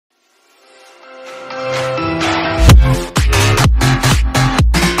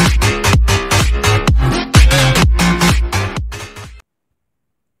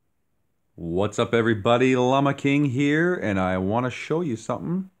What's up, everybody? Llama King here, and I want to show you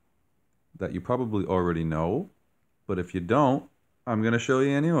something that you probably already know, but if you don't, I'm going to show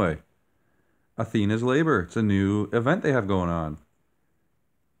you anyway. Athena's Labor. It's a new event they have going on.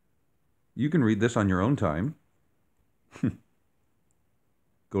 You can read this on your own time.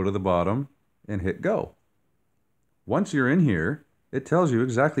 Go to the bottom and hit go. Once you're in here, it tells you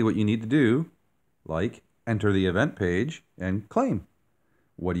exactly what you need to do, like enter the event page and claim.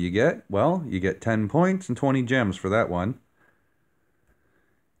 What do you get? Well, you get 10 points and 20 gems for that one.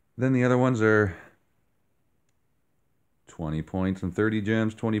 Then the other ones are 20 points and 30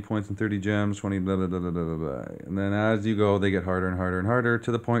 gems, 20 points and 30 gems, 20 blah, blah, blah, blah, blah, blah. And then as you go, they get harder and harder and harder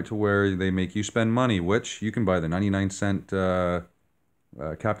to the point to where they make you spend money, which you can buy the 99-cent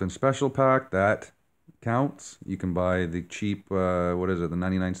Captain Special pack. That counts. You can buy the cheap, the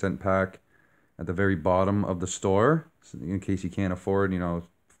 99-cent pack at the very bottom of the store, in case you can't afford,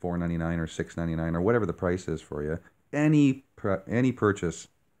 $4.99 or $6.99 or whatever the price is for you. Any purchase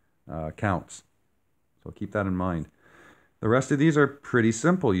counts, so keep that in mind. The rest of these are pretty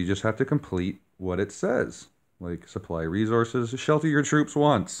simple. You just have to complete what it says, like supply resources, shelter your troops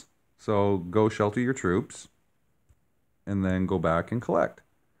once. So go shelter your troops, and then go back and collect.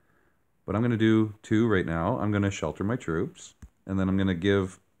 But I'm going to do 2 right now. I'm going to shelter my troops, and then I'm going to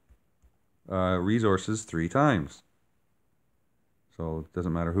give resources 3 times. So it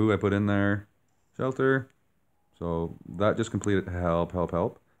doesn't matter who I put in there. Shelter. So that just completed help.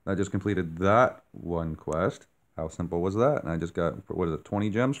 That just completed that one quest. How simple was that? And I just got, 20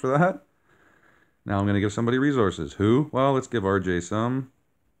 gems for that? Now I'm going to give somebody resources. Who? Well, let's give RJ some.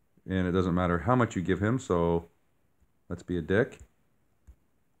 And it doesn't matter how much you give him, so let's be a dick.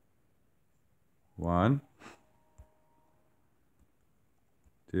 1,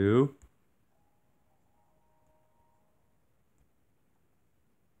 2,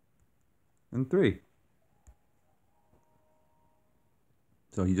 and 3.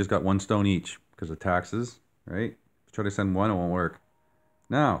 So he just got 1 stone each because of taxes, right? Try to send 1, it won't work.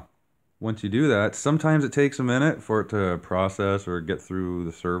 Now, once you do that, sometimes it takes a minute for it to process or get through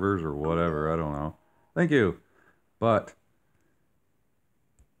the servers or whatever. I don't know. Thank you. But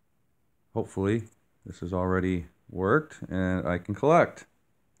hopefully this has already worked and I can collect.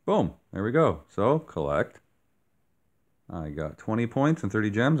 Boom. There we go. So collect. I got 20 points and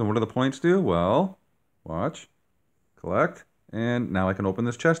 30 gems. And what do the points do? Well, watch, collect, and now I can open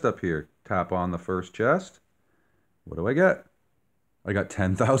this chest up here. Tap on the first chest. What do I get? I got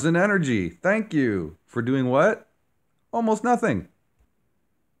 10,000 energy. Thank you. For doing what? Almost nothing.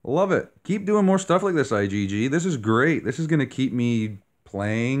 Love it. Keep doing more stuff like this, IGG. This is great. This is going to keep me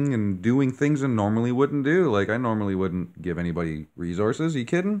playing and doing things I normally wouldn't do. Like, I normally wouldn't give anybody resources. Are you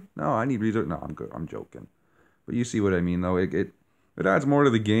kidding? No, I need resources. No, I'm good. I'm joking. But you see what I mean, though. It adds more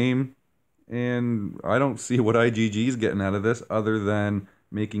to the game, and I don't see what IGG is getting out of this other than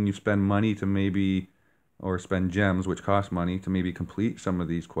making you spend money to maybe, or spend gems, which cost money, to maybe complete some of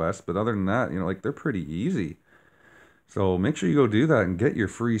these quests. But other than that, they're pretty easy. So make sure you go do that and get your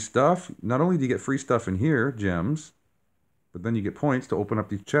free stuff. Not only do you get free stuff in here, gems, but then you get points to open up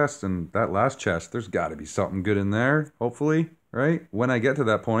these chests, and that last chest, there's got to be something good in there, hopefully, right? When I get to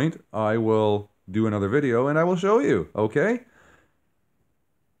that point, I will do another video and I will show you, okay?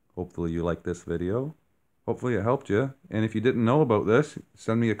 Hopefully you like this video. Hopefully it helped you. And if you didn't know about this,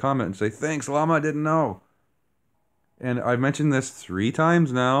 send me a comment and say, thanks, Llama, I didn't know. And I've mentioned this 3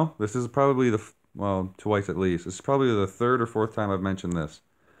 times now. This is probably twice at least. This is probably the 3rd or 4th time I've mentioned this.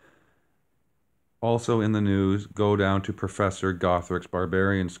 Also in the news, go down to Professor Gothric's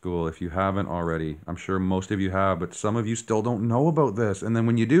Barbarian School if you haven't already. I'm sure most of you have, but some of you still don't know about this. And then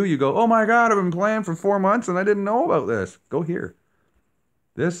when you do, you go, oh my God, I've been playing for 4 months and I didn't know about this. Go here.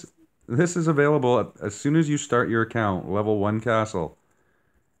 This is available as soon as you start your account, level 1 castle.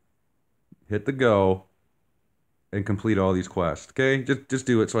 Hit the go and complete all these quests, okay? Just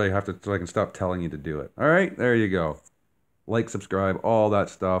do it so I can stop telling you to do it. All right, there you go. Like, subscribe, all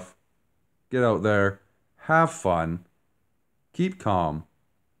that stuff. Get out there, have fun, keep calm,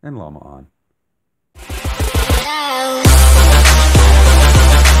 and Llama on.